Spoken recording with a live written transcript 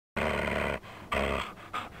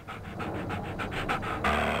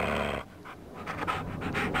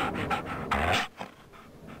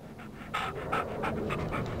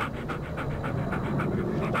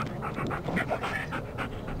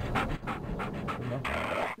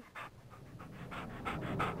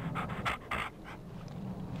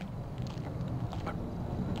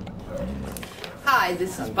Hi,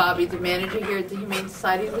 this is Bobby, the manager here at the Humane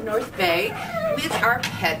Society of the North Bay, with our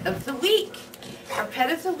pet of the week. Our pet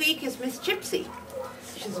of the week is Miss Gypsy.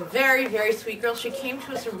 She's a very, very sweet girl. She came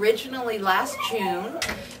to us originally last June.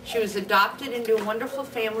 She was adopted into a wonderful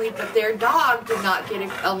family, but their dog did not get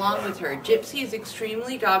along with her. Gypsy is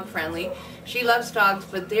extremely dog friendly. She loves dogs,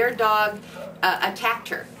 but their dog attacked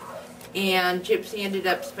her. And Gypsy ended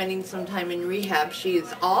up spending some time in rehab. She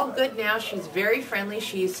is all good now. She's very friendly.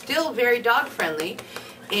 She's still very dog friendly.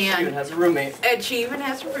 And she even has a roommate. And she even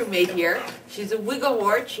has a roommate here. She's a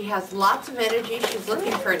wigglewort. She has lots of energy. She's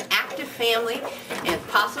looking for an active family and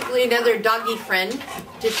possibly another doggy friend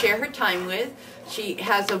to share her time with. She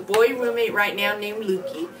has a boy roommate right now named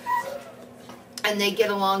Lukey, and they get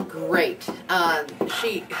along great.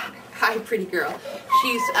 Hi, pretty girl.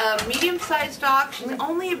 She's a medium-sized dog. She's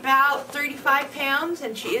only about 35 pounds,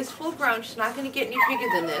 and she is full-grown. She's not going to get any bigger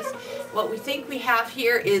than this. What we think we have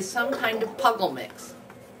here is some kind of puggle mix.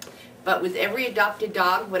 But with every adopted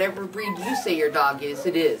dog, whatever breed you say your dog is,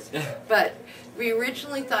 it is. But we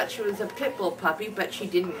originally thought she was a pit bull puppy, but she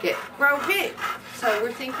didn't grow big. So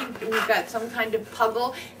we're thinking we've got some kind of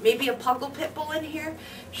puggle, maybe a puggle pit bull in here.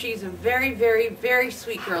 She's a very, very, very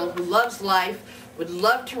sweet girl who loves life, would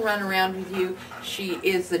love to run around with you. She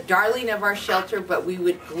is the darling of our shelter, but we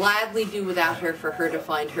would gladly do without her for her to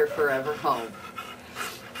find her forever home.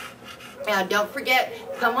 Now, don't forget,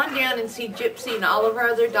 come on down and see Gypsy and all of our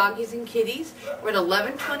other doggies and kitties. We're at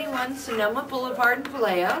 1121 Sonoma Boulevard in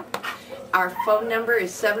Vallejo. Our phone number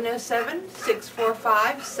is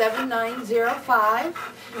 707-645-7905.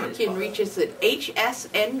 You can reach us at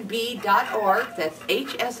hsnb.org. That's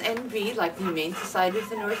HSNB, like the Humane Society of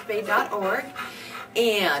the North Bay.org.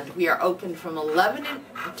 And we are open from 11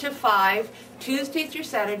 to 5, Tuesday through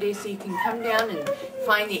Saturday, so you can come down and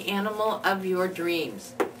find the animal of your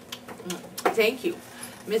dreams. Thank you.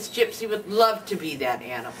 Miss Gypsy would love to be that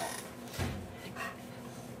animal.